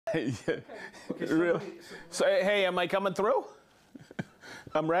Okay, really? So, hey, am I coming through?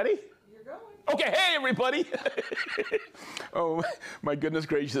 I'm ready? You're going. Okay, hey, everybody. Oh, my goodness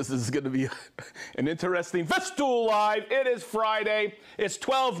gracious, this is going to be an interesting Festool Live. It is Friday. It's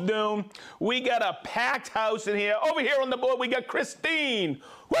 12 noon. We got a packed house in here. Over here on the board, we got Christine.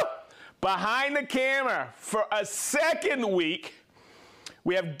 Woo! Behind the camera for a second week,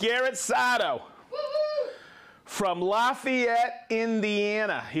 we have Garrett Sato. From Lafayette,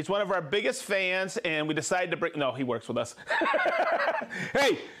 Indiana. He's one of our biggest fans, and we decided to bring, no, he works with us.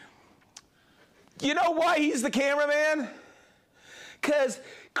 Hey, you know why he's the cameraman? Because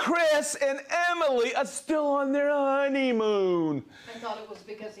Chris and Emily are still on their honeymoon. I thought it was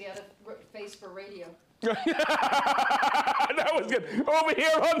because he had a face for radio. That was good. Over here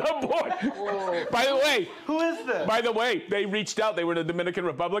on the board. Whoa. By the way, who is this? By the way, they reached out. They were in the Dominican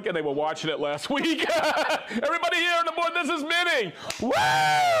Republic and they were watching it last week. Everybody here on the board, this is Minnie.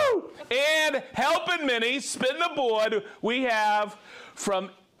 Woo! And helping Minnie spin the board, we have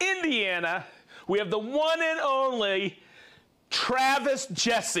from Indiana, we have the one and only Travis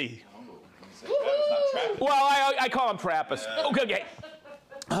Jesse. Well, I call him Trappist. Okay.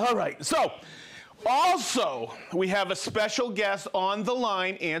 All right. So, also, we have a special guest on the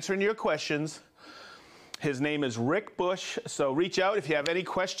line answering your questions. His name is Rick Bush, so reach out if you have any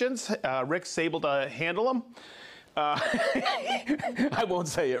questions. Rick's able to handle them. I won't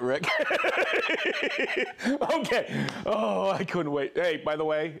say it, Rick. Okay. Oh, I couldn't wait. Hey, by the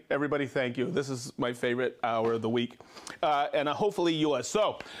way, everybody, thank you. This is my favorite hour of the week, and hopefully yours.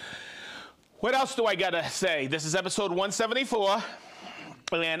 So, what else do I got to say? This is episode 174.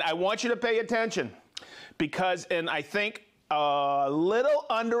 And I want you to pay attention because I think a little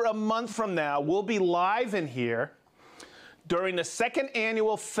under a month from now, we'll be live in here during the second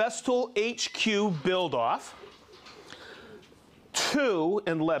annual Festool HQ Build-Off 2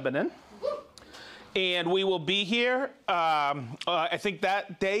 in Lebanon. And we will be here, I think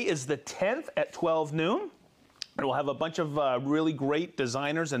that day is the 10th at 12 noon. And we'll have a bunch of really great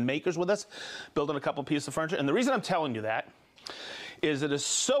designers and makers with us, building a couple pieces of furniture. And the reason I'm telling you that is it is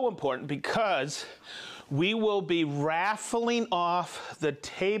so important because we will be raffling off the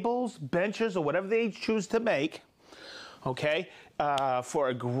tables, benches, or whatever they choose to make, okay, for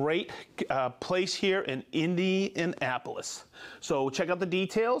a great place here in Indianapolis. So check out the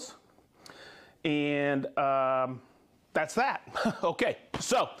details, and that's that. Okay,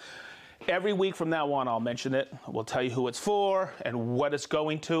 so every week from now on, I'll mention it. We'll tell you who it's for and what it's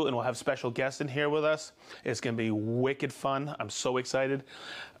going to, and we'll have special guests in here with us. It's going to be wicked fun. I'm so excited.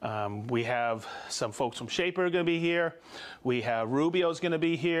 We have some folks from Shaper going to be here. We have Rubio's going to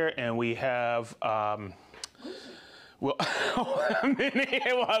be here, and we have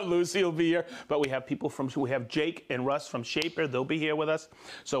Lucy will be here, but we have people we have Jake and Russ from Shaper. They'll be here with us.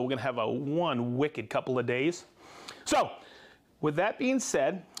 So we're going to have one wicked couple of days. So, with that being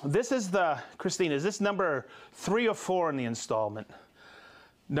said, this is Christine, is this number 3 or 4 in the installment?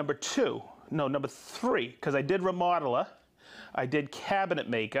 Number 2, no, number 3, because I did remodeler, I did cabinet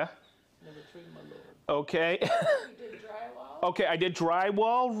maker. Number 3, my lord. Okay. You did drywall? Okay, I did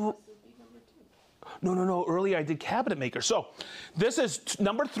drywall. This would be number 2. No, earlier I did cabinet maker. So, this is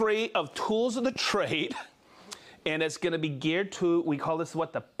number 3 of Tools of the Trade, and it's going to be geared to, we call this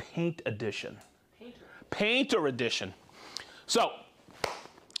what, the paint edition. Painter edition. So,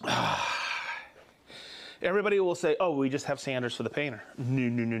 everybody will say, oh, we just have sanders for the painter.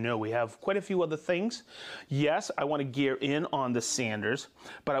 No. We have quite a few other things. Yes, I want to gear in on the sanders,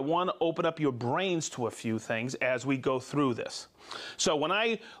 but I want to open up your brains to a few things as we go through this. So when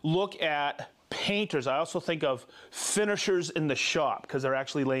I look at painters, I also think of finishers in the shop because they're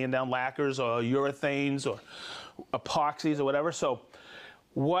actually laying down lacquers or urethanes or epoxies or whatever. So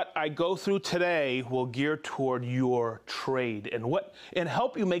what I go through today will gear toward your trade and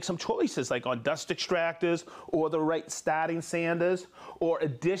help you make some choices like on dust extractors or the right starting sanders or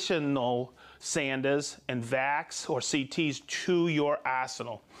additional sanders and vacs or CTs to your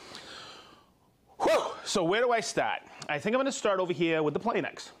arsenal. Whew. So where do I start? I think I'm going to start over here with the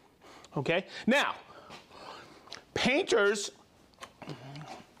Planex. Okay? Now, painters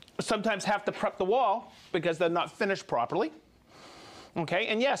sometimes have to prep the wall because they're not finished properly. Okay,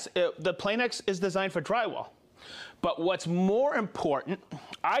 and yes, the Planex is designed for drywall. But what's more important,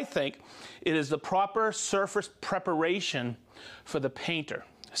 I think, it is the proper surface preparation for the painter.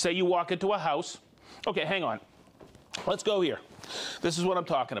 Say you walk into a house. Okay, hang on. Let's go here. This is what I'm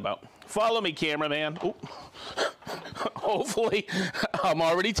talking about. Follow me, cameraman. Ooh. Hopefully, I'm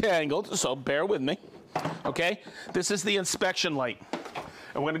already tangled, so bear with me. Okay, this is the inspection light.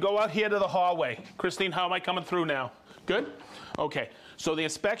 And we're going to go out here to the hallway. Christine, how am I coming through now? Good? Okay. So the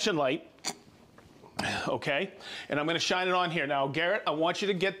inspection light, okay, and I'm going to shine it on here. Now, Garrett, I want you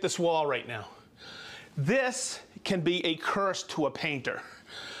to get this wall right now. This can be a curse to a painter,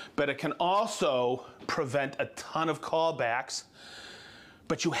 but it can also prevent a ton of callbacks.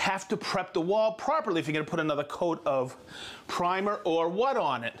 But you have to prep the wall properly if you're going to put another coat of primer or what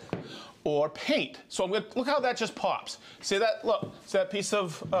on it, or paint. So I'm going to, look how that just pops. See that? Look, see that piece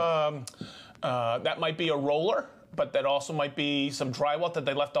of, that might be a roller, but that also might be some drywall that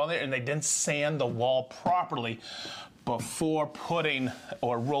they left on there and they didn't sand the wall properly before putting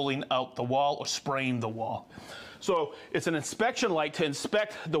or rolling out the wall or spraying the wall. So it's an inspection light to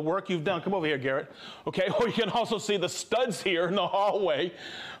inspect the work you've done. Come over here, Garrett. Okay, or you can also see the studs here in the hallway,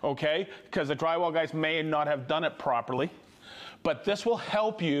 okay, because the drywall guys may not have done it properly. But this will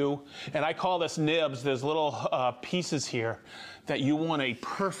help you, and I call this nibs. There's little pieces here that you want a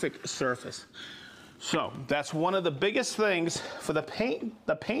perfect surface. So that's one of the biggest things for the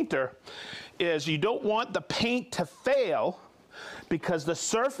painter is you don't want the paint to fail because the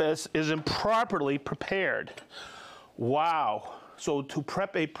surface isn't properly prepared. Wow. So to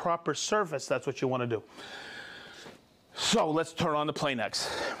prep a proper surface, that's what you want to do. So let's turn on the Play-Nex.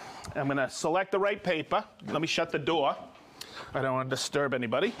 I'm going to select the right paper. Let me shut the door. I don't want to disturb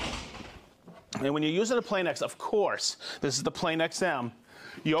anybody. And when you're using a Play-Nex, of course, this is the Play-Nex M.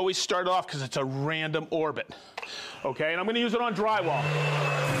 You always start off because it's a random orbit. Okay, and I'm going to use it on drywall.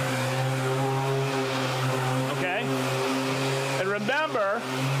 Okay? And remember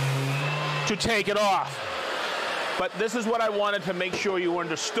to take it off. But this is what I wanted to make sure you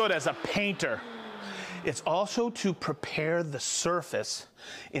understood as a painter. It's also to prepare the surface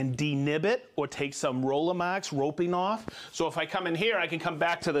and denib it or take some roller marks, roping off. So if I come in here, I can come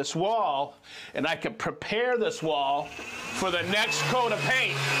back to this wall and I can prepare this wall for the next coat of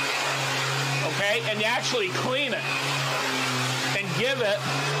paint. Okay, and you actually clean it and give it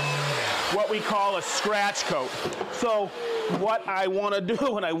what we call a scratch coat. So what I want to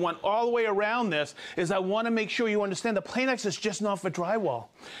do, and I want all the way around this, is I want to make sure you understand the Play-Nex is just not for drywall.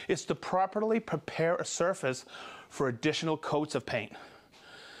 It's to properly prepare a surface for additional coats of paint.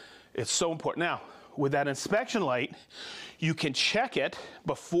 It's so important. Now, with that inspection light, you can check it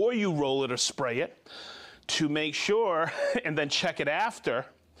before you roll it or spray it to make sure, and then check it after.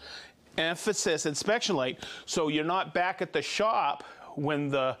 Emphasis, inspection light, so you're not back at the shop when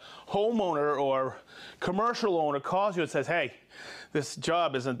the homeowner or commercial owner calls you and says, hey, this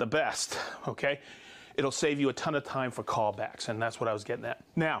job isn't the best, okay? It'll save you a ton of time for callbacks, and that's what I was getting at.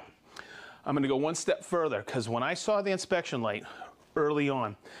 Now, I'm gonna go one step further, because when I saw the inspection light early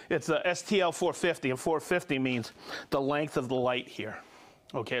on, it's a STL 450, and 450 means the length of the light here.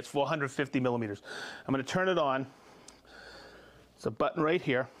 Okay, it's 450 millimeters. I'm gonna turn it on. It's a button right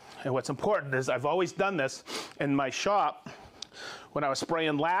here, and what's important is I've always done this in my shop when I was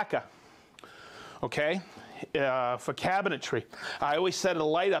spraying lacquer, okay, for cabinetry. I always set a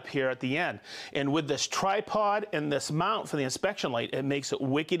light up here at the end. And with this tripod and this mount for the inspection light, it makes it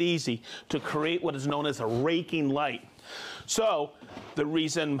wicked easy to create what is known as a raking light. So the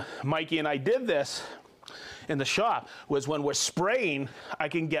reason Mikey and I did this in the shop was when we're spraying, I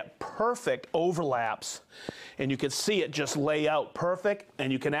can get perfect overlaps. And you can see it just lay out perfect,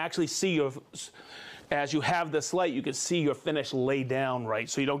 and you can actually see your, as you have this light, you can see your finish lay down right.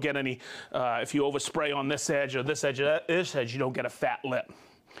 So you don't get any, if you overspray on this edge or this edge or this edge, you don't get a fat lip.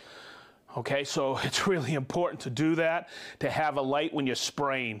 Okay, so it's really important to do that, to have a light when you're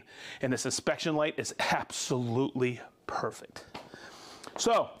spraying. And this inspection light is absolutely perfect.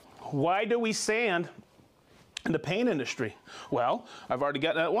 So why do we sand in the paint industry? Well, I've already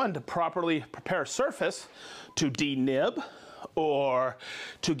gotten that one, to properly prepare a surface, to denib, or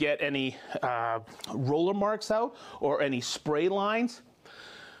to get any roller marks out, or any spray lines.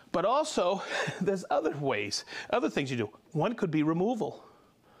 But also, there's other ways, other things you do. One could be removal.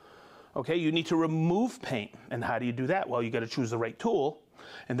 Okay, you need to remove paint. And how do you do that? Well, you got to choose the right tool,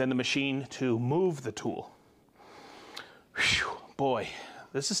 and then the machine to move the tool. Whew, boy,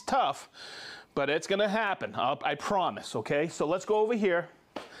 this is tough, but it's going to happen. I promise, okay? So let's go over here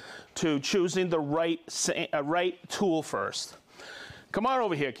to choosing the right tool first. Come on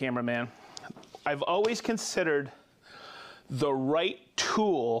over here, cameraman. I've always considered the right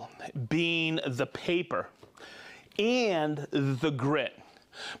tool being the paper and the grit.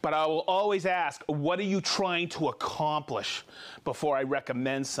 But I will always ask, what are you trying to accomplish before I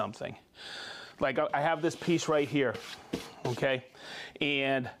recommend something? Like I have this piece right here, okay?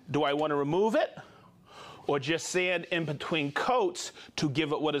 And do I want to remove it, or just sand in between coats to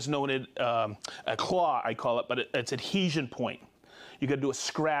give it what is known as a claw, I call it, but it's adhesion point. You got to do a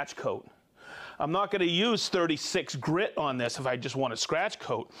scratch coat. I'm not going to use 36 grit on this if I just want a scratch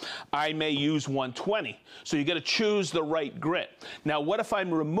coat. I may use 120. So you got to choose the right grit. Now, what if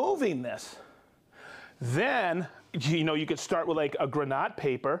I'm removing this? Then, you know, you could start with like a granite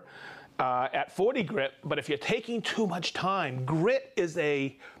paper at 40 grit, but if you're taking too much time, grit is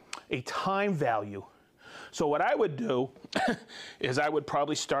a time value. So what I would do is I would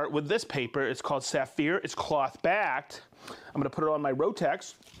probably start with this paper. It's called Sapphire. It's cloth backed. I'm going to put it on my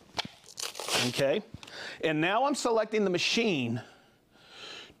Rotex. Okay. And now I'm selecting the machine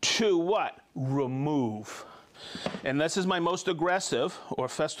to what? Remove. And this is my most aggressive, or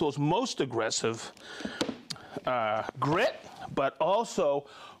Festool's most aggressive grit, but also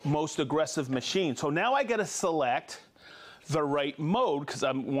most aggressive machine. So now I got to select the right mode because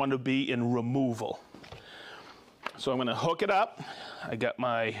I want to be in removal. So I'm going to hook it up. I got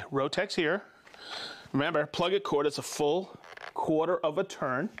my Rotex here. Remember, plug it cord. It's a full quarter of a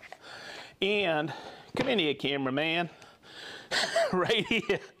turn. And come in here, cameraman. Right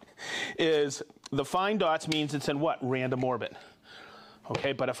here is the fine dots means it's in what? Random orbit.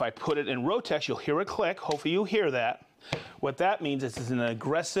 Okay, but if I put it in Rotex, you'll hear a click. Hopefully you hear that. What that means is it's an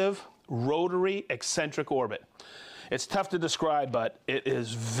aggressive, rotary, eccentric orbit. It's tough to describe, but it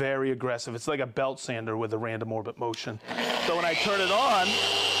is very aggressive. It's like a belt sander with a random orbit motion. So when I turn it on,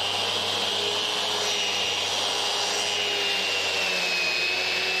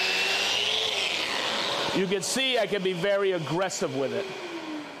 you can see I can be very aggressive with it.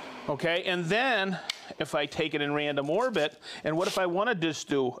 Okay, and then if I take it in random orbit, and what if I want to just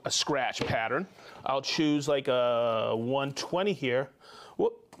do a scratch pattern? I'll choose like a 120 here.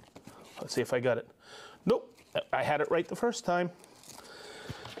 Whoop. Let's see if I got it. Nope. I had it right the first time.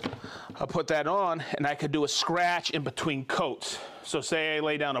 I'll put that on, and I could do a scratch in between coats. So say I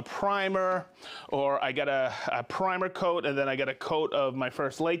lay down a primer, or I got a primer coat, and then I got a coat of my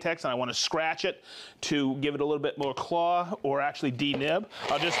first latex, and I want to scratch it to give it a little bit more claw, or actually denib.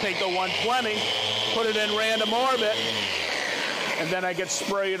 I'll just take the 120, put it in random orbit, and then I get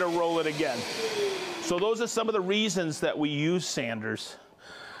spray it or roll it again. So those are some of the reasons that we use sanders.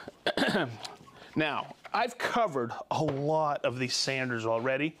 Now, I've covered a lot of these sanders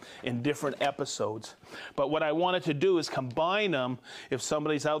already in different episodes, but what I wanted to do is combine them if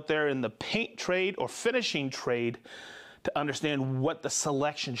somebody's out there in the paint trade or finishing trade to understand what the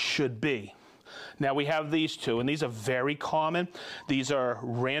selection should be. Now we have these two, and these are very common. These are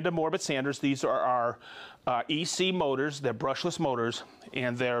random orbit sanders. These are our EC motors. They're brushless motors,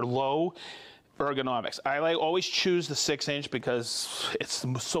 and they're low ergonomics. I always choose the 6-inch because it's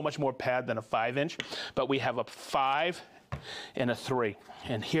so much more pad than a 5-inch, but we have a 5 and a 3.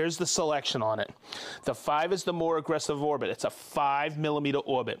 And here's the selection on it. The 5 is the more aggressive orbit. It's a 5-millimeter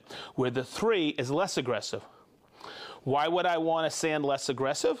orbit, where the 3 is less aggressive. Why would I want to sand less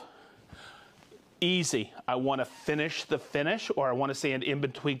aggressive? Easy. I want to finish the finish, or I want to sand in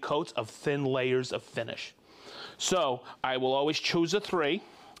between coats of thin layers of finish. So I will always choose a 3.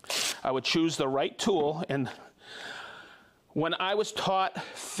 I would choose the right tool, and when I was taught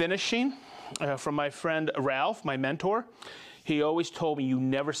finishing from my friend Ralph, my mentor, he always told me you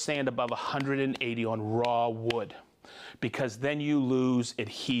never sand above 180 on raw wood, because then you lose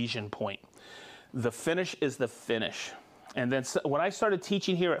adhesion point. The finish is the finish. And then when I started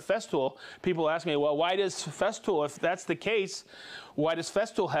teaching here at Festool, people ask me, well, why does Festool, if that's the case, why does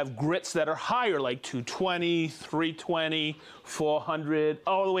Festool have grits that are higher, like 220, 320, 400,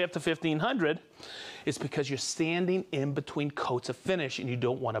 all the way up to 1500? It's because you're sanding in between coats of finish and you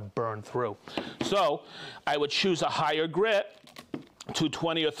don't want to burn through. So I would choose a higher grit,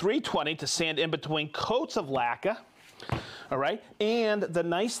 220 or 320, to sand in between coats of lacquer. All right, and the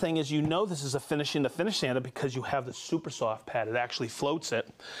nice thing is, you know, this is a finishing the finish sander because you have the super soft pad. It actually floats it,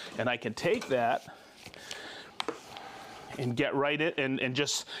 and I can take that and get right it and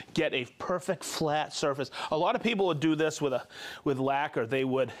just get a perfect flat surface. A lot of people would do this with lacquer. They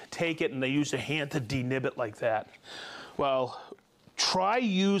would take it and they use their hand to denib it like that. Well, try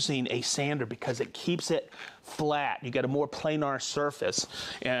using a sander because it keeps it flat. You get a more planar surface,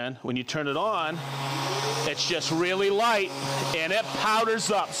 and when you turn it on, it's just really light, and it powders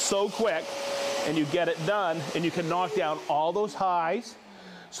up so quick, and you get it done, and you can knock down all those highs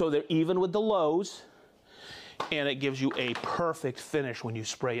so they're even with the lows, and it gives you a perfect finish when you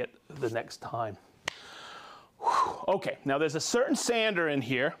spray it the next time. Okay, now there's a certain sander in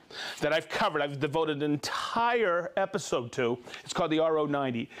here that I've covered. I've devoted an entire episode to. It's called the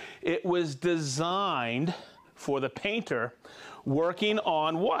RO90. It was designed for the painter working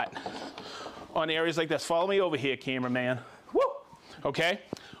on what? On areas like this. Follow me over here, cameraman. Woo! Okay,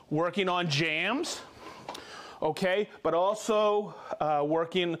 working on jams. Okay, but also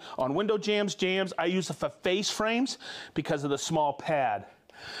working on window jams, I use it for face frames because of the small pad.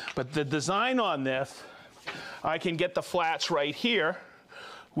 But the design on this, I can get the flats right here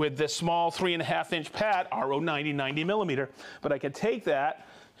with this small 3.5-inch pad, RO90 90 millimeter. But I can take that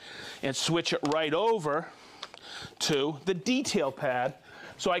and switch it right over to the detail pad,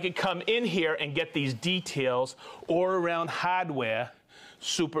 so I can come in here and get these details or around hardware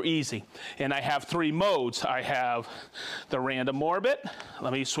super easy. And I have 3 modes. I have the random orbit.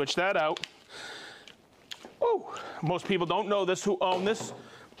 Let me switch that out. Oh, most people don't know this who own this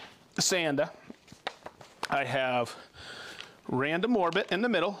sander. I have random orbit in the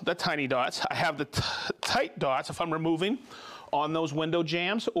middle, the tiny dots. I have the tight dots if I'm removing on those window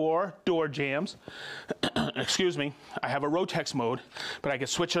jams or door jams. Excuse me. I have a Rotex mode, but I can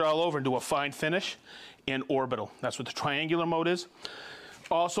switch it all over and do a fine finish in orbital. That's what the triangular mode is.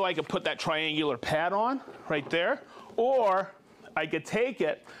 Also, I could put that triangular pad on right there, or I could take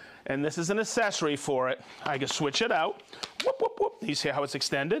it, and this is an accessory for it. I could switch it out. Whoop, whoop, whoop. You see how it's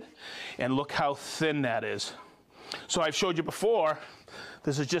extended? And look how thin that is. So I've showed you before.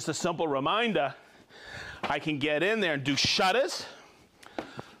 This is just a simple reminder. I can get in there and do shutters,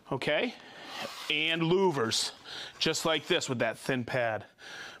 okay, and louvers, just like this with that thin pad.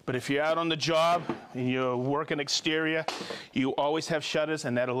 But if you're out on the job and you're working exterior, you always have shutters,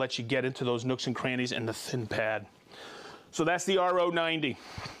 and that'll let you get into those nooks and crannies in the thin pad. So that's the RO90.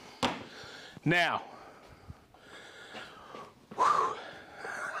 Now,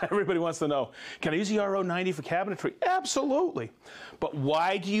 everybody wants to know, can I use the RO90 for cabinetry? Absolutely. But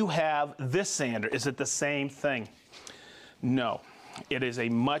why do you have this sander? Is it the same thing? No. It is a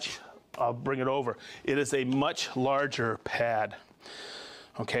much, I'll bring it over, it is a much larger pad.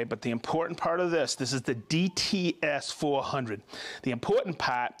 Okay, but the important part of this is the DTS 400. The important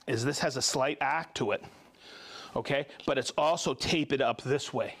part is this has a slight arc to it, okay? But it's also tapered up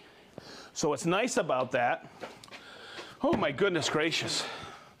this way. So what's nice about that, oh my goodness gracious.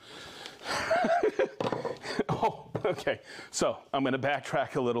 Oh, okay. So I'm going to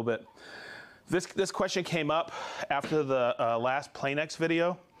backtrack a little bit. This question came up after the last Planex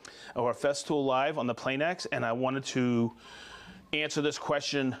video, or Festool Live on the Planex, and I wanted to answer this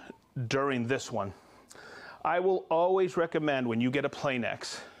question during this one. I will always recommend when you get a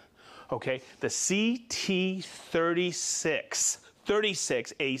Planex, okay, the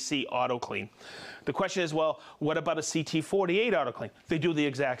CT36 AC auto clean. The question is, well, what about a CT48 auto clean? They do the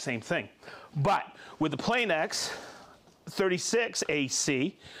exact same thing. But with the Planex 36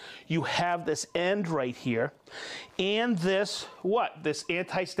 AC, you have this end right here, and this, this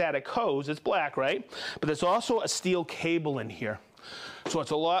anti-static hose. It's black, right? But there's also a steel cable in here. So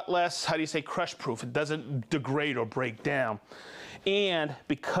it's a lot less, how do you say, crush proof. It doesn't degrade or break down. And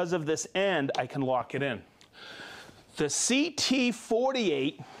because of this end, I can lock it in. The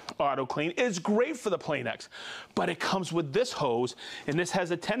CT48 auto clean is great for the Planex, but it comes with this hose, and this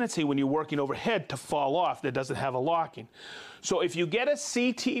has a tendency when you're working overhead to fall off. That doesn't have a locking. So if you get a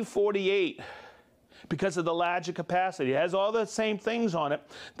CT48, because of the larger capacity, it has all the same things on it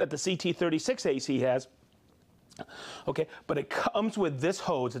that the CT36 AC has, okay, but it comes with this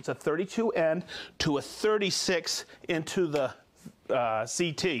hose. It's a 32 end to a 36 into the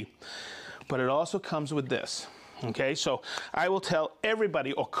CT, but it also comes with this. Okay, so I will tell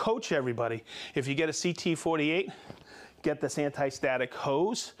everybody or coach everybody, if you get a CT48, get this anti-static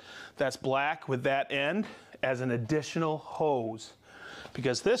hose that's black with that end as an additional hose.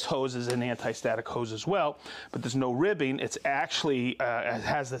 Because this hose is an anti-static hose as well, but there's no ribbing. It's actually, it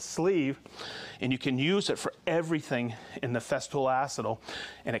has a sleeve, and you can use it for everything in the Festool arsenal.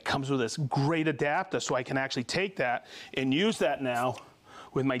 And it comes with this great adapter, so I can actually take that and use that now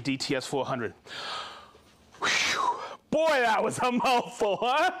with my DTS 400. Whew. Boy, that was a mouthful,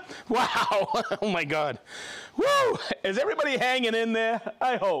 huh? Wow. Oh, my God. Woo! Is everybody hanging in there?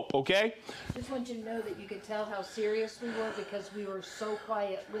 I hope, okay? Just want you to know that you could tell how serious we were because we were so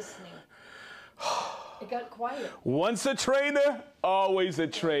quiet listening. It got quiet. Once a trainer, always a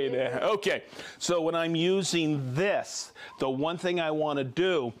trainer. Okay, so when I'm using this, the one thing I want to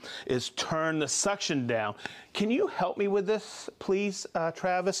do is turn the suction down. Can you help me with this, please,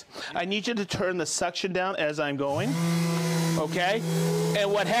 Travis? I need you to turn the suction down as I'm going, okay?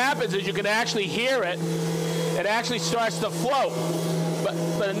 And what happens is you can actually hear it. It actually starts to float. But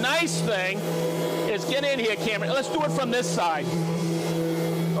the nice thing is, get in here, Cameron. Let's do it from this side.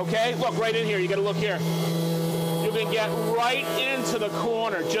 Okay, look right in here. You got to look here. You can get right into the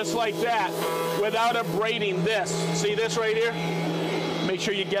corner just like that without abrading this. See this right here? Make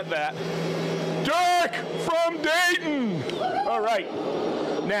sure you get that. Dirk from Dayton. All right.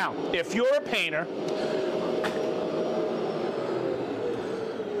 Now, if you're a painter,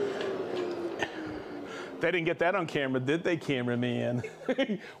 They didn't get that on camera, did they, cameraman? Whoop,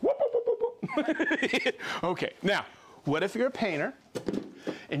 whoop, whoop, whoop, whoop. Okay, now, what if you're a painter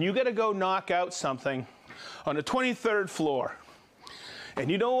and you gotta go knock out something on the 23rd floor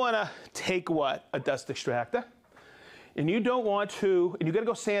and you don't wanna take what? A dust extractor. And you don't want to, and you gotta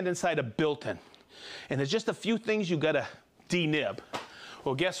go sand inside a built-in. And there's just a few things you gotta denib.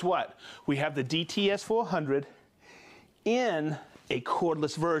 Well, guess what? We have the DTS 400 in a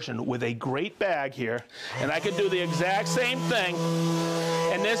cordless version with a great bag here, and I could do the exact same thing,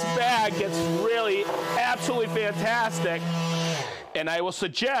 and this bag gets really absolutely fantastic, and I will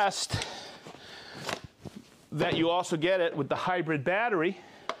suggest that you also get it with the hybrid battery,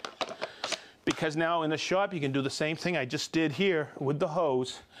 because now in the shop you can do the same thing I just did here with the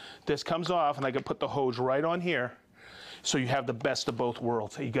hose. This comes off and I can put the hose right on here, so you have the best of both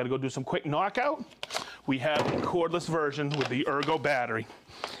worlds. You got to go do some quick knockout. We have a cordless version with the Ergo battery.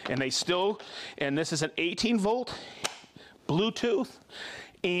 And they still, and this is an 18 volt Bluetooth,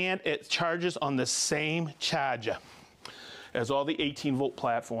 and it charges on the same charger as all the 18 volt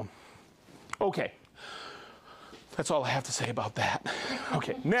platform. Okay, that's all I have to say about that.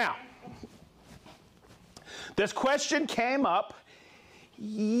 Okay, now, this question came up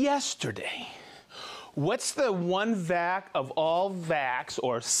yesterday. What's the one vac of all vacs,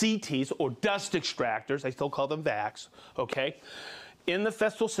 or CTs, or dust extractors, I still call them vacs, okay, in the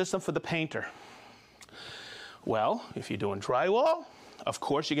Festool system for the painter? Well, if you're doing drywall, of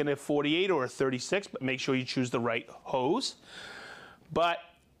course you're gonna have 48 or a 36, but make sure you choose the right hose. But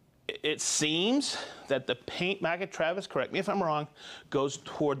it seems that the paint market, Travis, correct me if I'm wrong, goes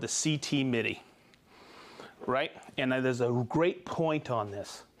toward the CT MIDI, right? And there's a great point on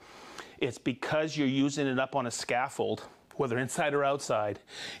this. It's because you're using it up on a scaffold, whether inside or outside,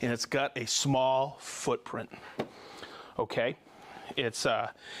 and it's got a small footprint. Okay, it's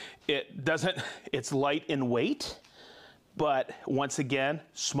light in weight, but once again,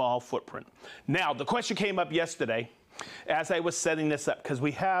 small footprint. Now, the question came up yesterday as I was setting this up, because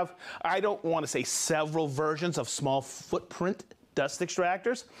we have, I don't want to say several versions of small footprint dust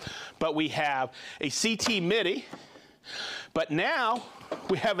extractors, but we have a CT MIDI, but now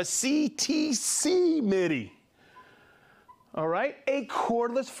we have a CTC MIDI. All right, a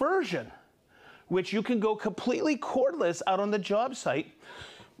cordless version, which you can go completely cordless out on the job site,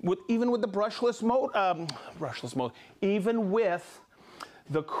 even with the brushless mode, even with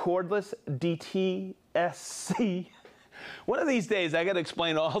the cordless DTSC. One of these days, I got to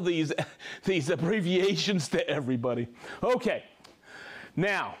explain all these abbreviations to everybody. Okay,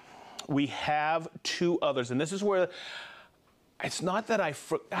 now we have two others, and this is where it's not that I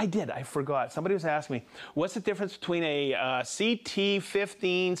forgot. Somebody was asking me, what's the difference between a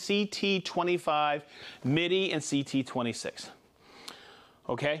CT15, CT25, MIDI, and CT26?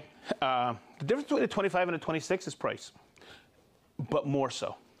 Okay, the difference between a 25 and a 26 is price, but more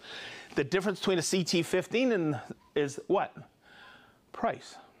so. The difference between a CT15 is what?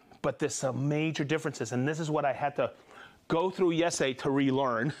 Price. But there's some major differences, and this is what I had to go through yesterday to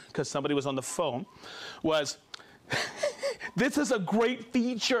relearn, because somebody was on the phone, was this is a great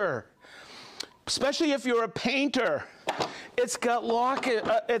feature, especially if you're a painter. It's got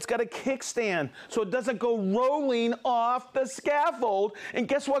it's got a kickstand, so it doesn't go rolling off the scaffold. And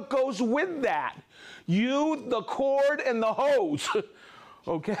guess what goes with that? You, the cord, and the hose.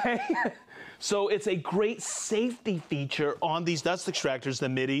 Okay? So it's a great safety feature on these dust extractors, the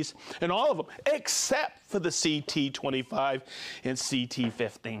MIDIs, and all of them, except for the CT25 and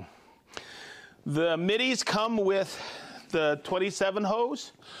CT15. The MIDIs come with the 27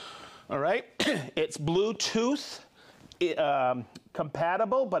 hose, all right? It's Bluetooth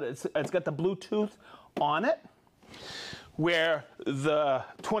compatible, but it's got the Bluetooth on it, where the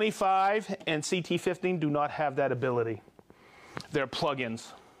 25 and CT15 do not have that ability. They're plugins,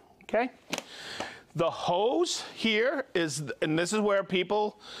 okay? The hose here is, and this is where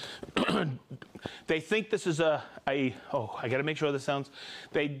people, they think this is oh, I gotta make sure this sounds,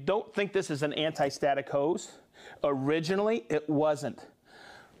 they don't think this is an anti-static hose. Originally, it wasn't.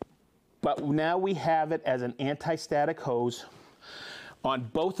 But now we have it as an anti-static hose on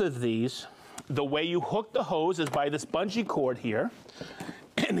both of these. The way you hook the hose is by this bungee cord here.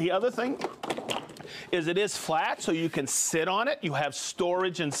 And the other thing is it is flat, so you can sit on it. You have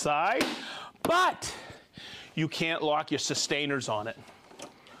storage inside, but you can't lock your sustainers on it.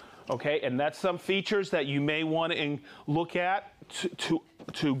 Okay, and that's some features that you may want to look at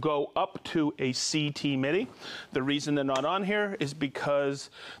to go up to a CT MIDI. The reason they're not on here is because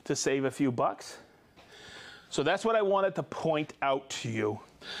to save a few bucks. So that's what I wanted to point out to you.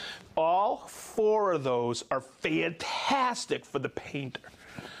 All four of those are fantastic for the painter.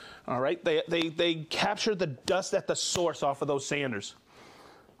 All right, they capture the dust at the source off of those sanders.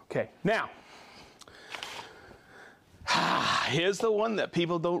 Okay, now, here's the one that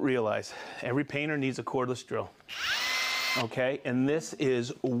people don't realize. Every painter needs a cordless drill. Okay, and this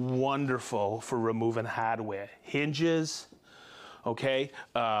is wonderful for removing hardware. Hinges, okay,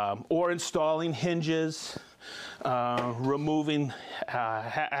 or installing hinges, removing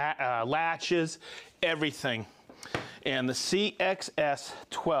latches, everything. And the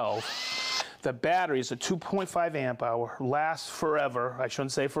CXS12, the battery is a 2.5 amp hour, lasts forever. I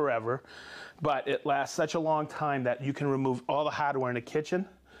shouldn't say forever, but it lasts such a long time that you can remove all the hardware in the kitchen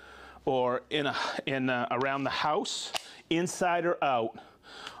or around the house, inside or out,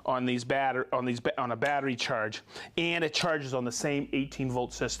 on a battery charge, and it charges on the same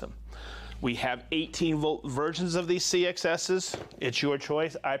 18-volt system. We have 18-volt versions of these CXSs. It's your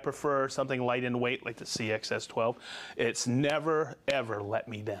choice. I prefer something light in weight like the CXS12. It's never, ever let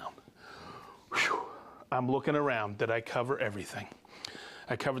me down. Whew. I'm looking around. Did I cover everything?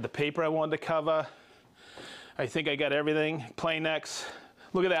 I covered the paper I wanted to cover. I think I got everything. Play-Nex.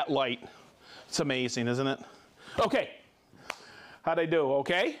 Look at that light. It's amazing, isn't it? Okay. How'd I do?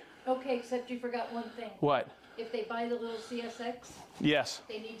 Okay? Okay, except you forgot one thing. What? If they buy the little CSX, yes,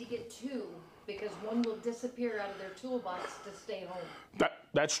 they need to get two, because one will disappear out of their toolbox to stay home.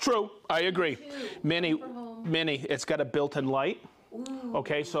 That's true. I agree. Two. Mini, Home. it's got a built-in light. Ooh.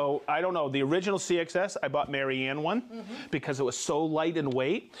 Okay, so I don't know. The original CXS, I bought Mary Ann one because it was so light in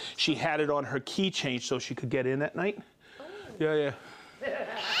weight. She had it on her keychain so she could get in at night. Oh. Yeah.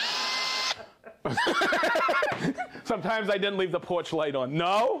 Sometimes I didn't leave the porch light on.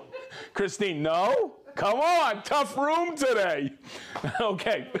 No? Christine, no? Come on, tough room today.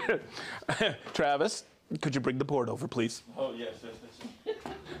 Okay. Travis, could you bring the board over, please? Oh, yes.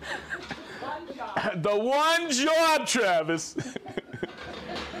 One job. The one job, Travis.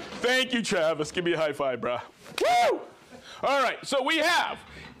 Thank you, Travis. Give me a high five, brah. Woo! All right, so we have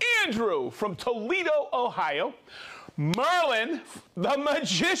Andrew from Toledo, Ohio. Merlin, the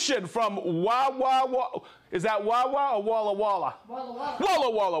magician from is that Wawa or Walla Walla? Walla Walla. Walla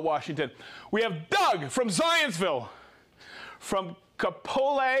Walla, Washington. We have Doug from Zionsville. From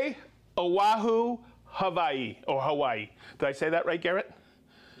Kapolei, Oahu, Hawaii. Did I say that right, Garrett?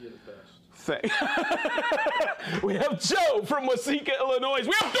 You're the best. We have Joe from Waseca, Illinois.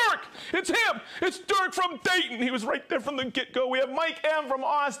 We have Dirk. It's him. It's Dirk from Dayton. He was right there from the get-go. We have Mike M. from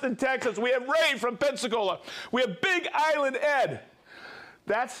Austin, Texas. We have Ray from Pensacola. We have Big Island Ed.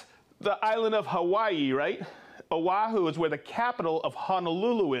 That's the island of Hawaii, right? Oahu is where the capital of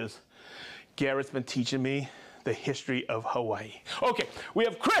Honolulu is. Garrett's been teaching me the history of Hawaii. Okay, we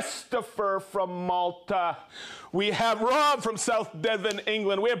have Christopher from Malta. We have Rob from South Devon,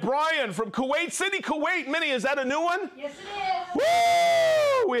 England. We have Brian from Kuwait City, Kuwait. Minnie, is that a new one? Yes, it is.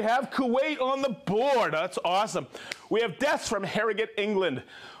 Woo! We have Kuwait on the board. That's awesome. We have Des from Harrogate, England.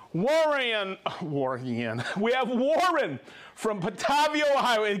 Warren. We have Warren from Batavia,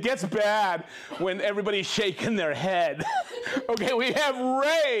 Ohio. It gets bad when everybody's shaking their head. Okay, we have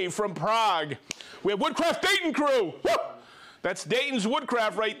Ray from Prague. We have Woodcraft Dayton crew. Woo! That's Dayton's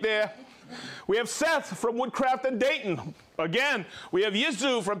Woodcraft right there. We have Seth from Woodcraft and Dayton. Again, we have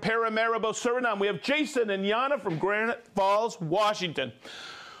Yizu from Paramaribo, Suriname. We have Jason and Yana from Granite Falls, Washington.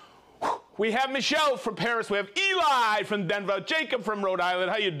 We have Michelle from Paris. We have Eli from Denver. Jacob from Rhode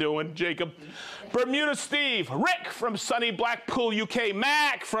Island. How you doing, Jacob? Bermuda Steve. Rick from sunny Blackpool, UK.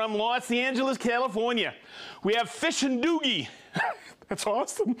 Mac from Los Angeles, California. We have Fish and Doogie. That's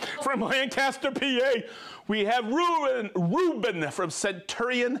awesome. From Lancaster, PA. We have Ruben from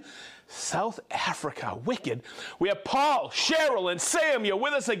Centurion, South Africa. Wicked. We have Paul, Cheryl, and Sam. You're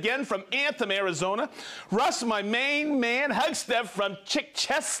with us again from Anthem, Arizona. Russ, my main man, Hugstep from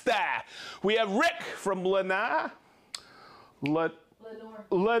Chichester. We have Rick from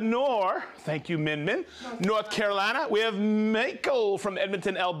Lenore, thank you, Min, North Carolina. We have Michael from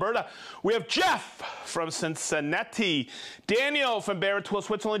Edmonton, Alberta. We have Jeff from Cincinnati. Daniel from Barrettville,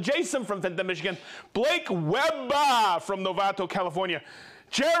 Switzerland. Jason from Fenton, Michigan. Blake Webber from Novato, California.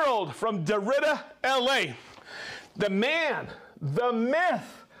 Gerald from Derrida, LA. The man, the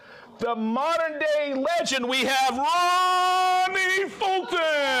myth, the modern day legend, we have Ronnie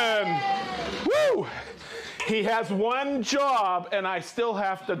Fulton. Woo! He has one job, and I still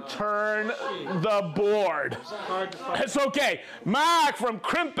have to turn the board. It's okay. Mark from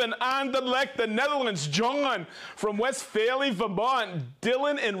Krimpen aan de Lek, the Netherlands. John from Westphalia, Vermont.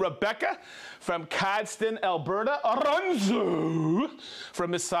 Dylan and Rebecca from Cardston, Alberta. Aranzu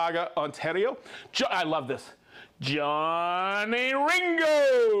from Mississauga, Ontario. I love this. Johnny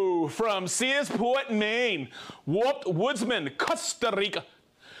Ringo from Searsport, Maine. Warped Woodsman, Costa Rica.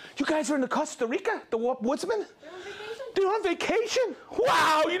 You guys are in the Costa Rica, the Woodsman? They're on vacation. They're on vacation?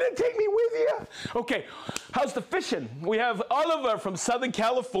 Wow, you didn't take me with you. Okay, how's the fishing? We have Oliver from Southern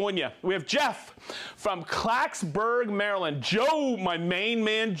California. We have Jeff from Clarksburg, Maryland. Joe, my main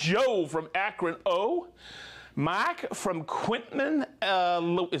man, Joe from Akron, O. Mark from Quinton,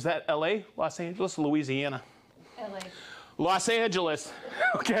 is that LA? Los Angeles, Louisiana? LA. Los Angeles.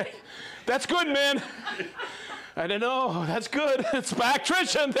 Okay, that's good, man. I don't know. That's good. It's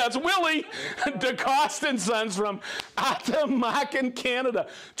Patrician. That's Willie. DeCoste and Sons from Attamaquin, Canada.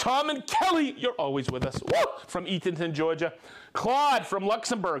 Tom and Kelly, you're always with us. Woo! From Eatonton, Georgia. Claude from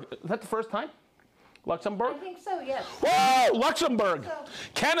Luxembourg. Is that the first time? Luxembourg? I think so, yes. Whoa! Luxembourg. So.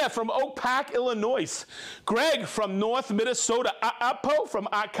 Kenneth from Oak Park, Illinois. Greg from North Minnesota. Apo from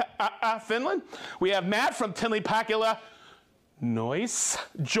Finland. We have Matt from Tinley Park, Illinois.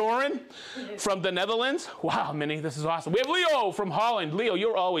 Joran from the Netherlands. Wow, Minnie, this is awesome. We have Leo from Holland. Leo,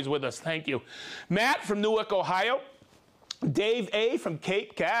 you're always with us. Thank you. Matt from Newark, Ohio. Dave A. from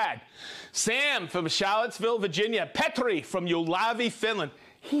Cape Cod. Sam from Charlottesville, Virginia. Petri from Jolavi, Finland.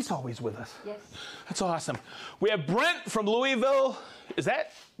 He's always with us. Yes. That's awesome. We have Brent from Louisville. Is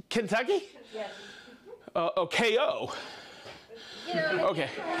that Kentucky? Yes. KO. You know, Okay.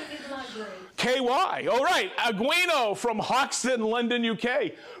 it's not great. KY. All right. Aguino from Hoxton, London,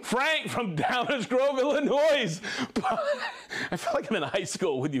 UK. Frank from Downers Grove, Illinois. I feel like I'm in high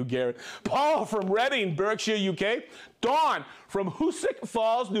school with you, Garrett. Paul from Reading, Berkshire, UK. Dawn from Hoosick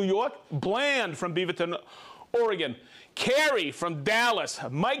Falls, New York. Bland from Beaverton, Oregon. Carrie from Dallas.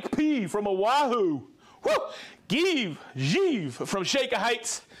 Mike P. from Oahu. Woo! Jeeve from Shaker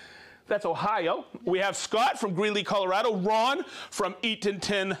Heights. That's Ohio. We have Scott from Greeley, Colorado. Ron from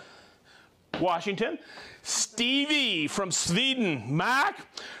Eatonton, Washington. Stevie from Sweden. Mark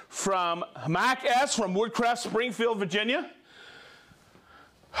S. from Woodcraft, Springfield, Virginia.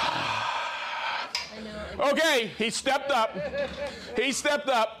 Okay, he stepped up. He stepped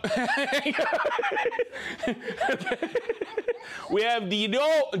up. We have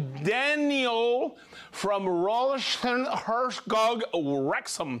Daniel from Rolleston, Hershgog,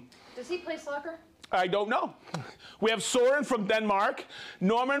 Wrexham. Does he play soccer? I don't know. We have Soren from Denmark,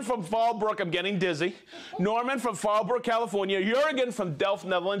 Norman from Fallbrook, I'm getting dizzy, Norman from Fallbrook, California, Jurgen from Delft,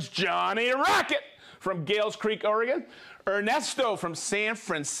 Netherlands, Johnny Rocket from Gales Creek, Oregon, Ernesto from San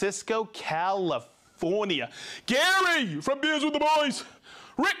Francisco, California, Gary from Beers with the Boys,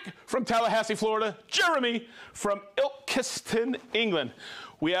 Rick from Tallahassee, Florida, Jeremy from Ilkeston, England.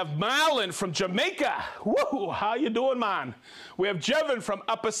 We have Marlon from Jamaica. Woo, how you doing, man? We have Jevin from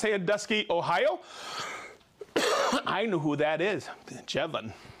Upper Sandusky, Ohio. I know who that is,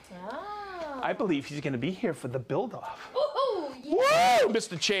 Jevin. Ah. I believe he's going to be here for the build-off. Oh, yeah. Woo,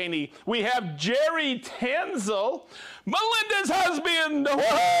 Mr. Cheney. We have Jerry Tanzel, Melinda's husband.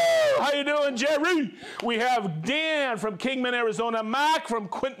 Woo, how you doing, Jerry? We have Dan from Kingman, Arizona. Mark from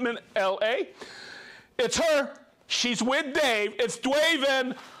Quinton, L.A. It's her. She's with Dave. It's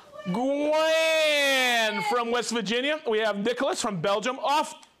Dwaven. Gwen from West Virginia. We have Nicholas from Belgium.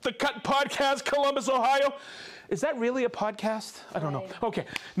 Off the Cut Podcast, Columbus, Ohio. Is that really a podcast? I don't know. Okay.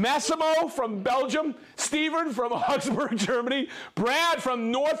 Massimo from Belgium. Stephen from Augsburg, Germany. Brad from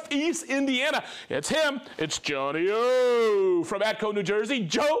Northeast Indiana. It's him. It's Johnny O from Atco, New Jersey.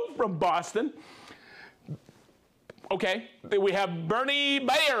 Joe from Boston. Okay, we have Bernie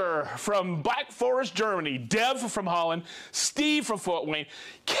Bayer from Black Forest, Germany, Dev from Holland, Steve from Fort Wayne,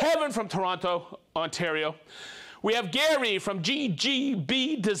 Kevin from Toronto, Ontario. We have Gary from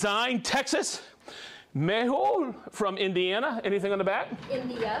GGB Design, Texas, Mehul from Indiana. Anything on the back?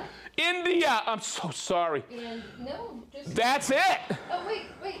 India. India, I'm so sorry. And no, just. That's it. Oh,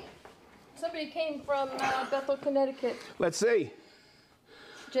 wait. Somebody came from Bethel, Connecticut. Let's see.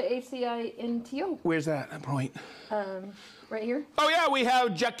 Jacinto. Where's that point? Right here. Oh, yeah, we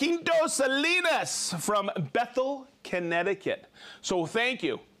have Jacinto Salinas from Bethel, Connecticut. So thank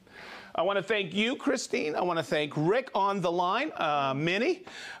you. I want to thank you, Christine. I want to thank Rick on the line, Minnie,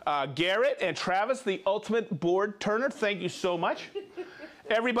 Garrett, and Travis, the ultimate board turner. Thank you so much.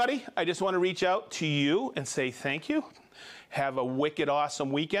 Everybody, I just want to reach out to you and say thank you. Have a wicked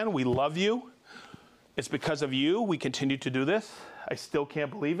awesome weekend. We love you. It's because of you we continue to do this. I still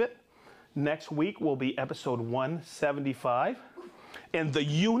can't believe it. Next week will be episode 175, and the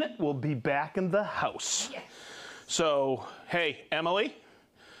unit will be back in the house. Yes. So, hey, Emily,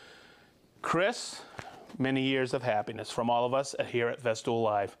 Chris, many years of happiness from all of us here at Festool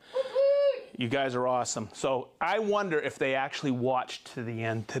Live. You guys are awesome. So I wonder if they actually watched to the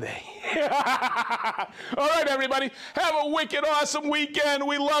end today. All right, everybody, have a wicked awesome weekend.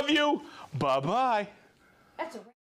 We love you. Bye-bye. That's a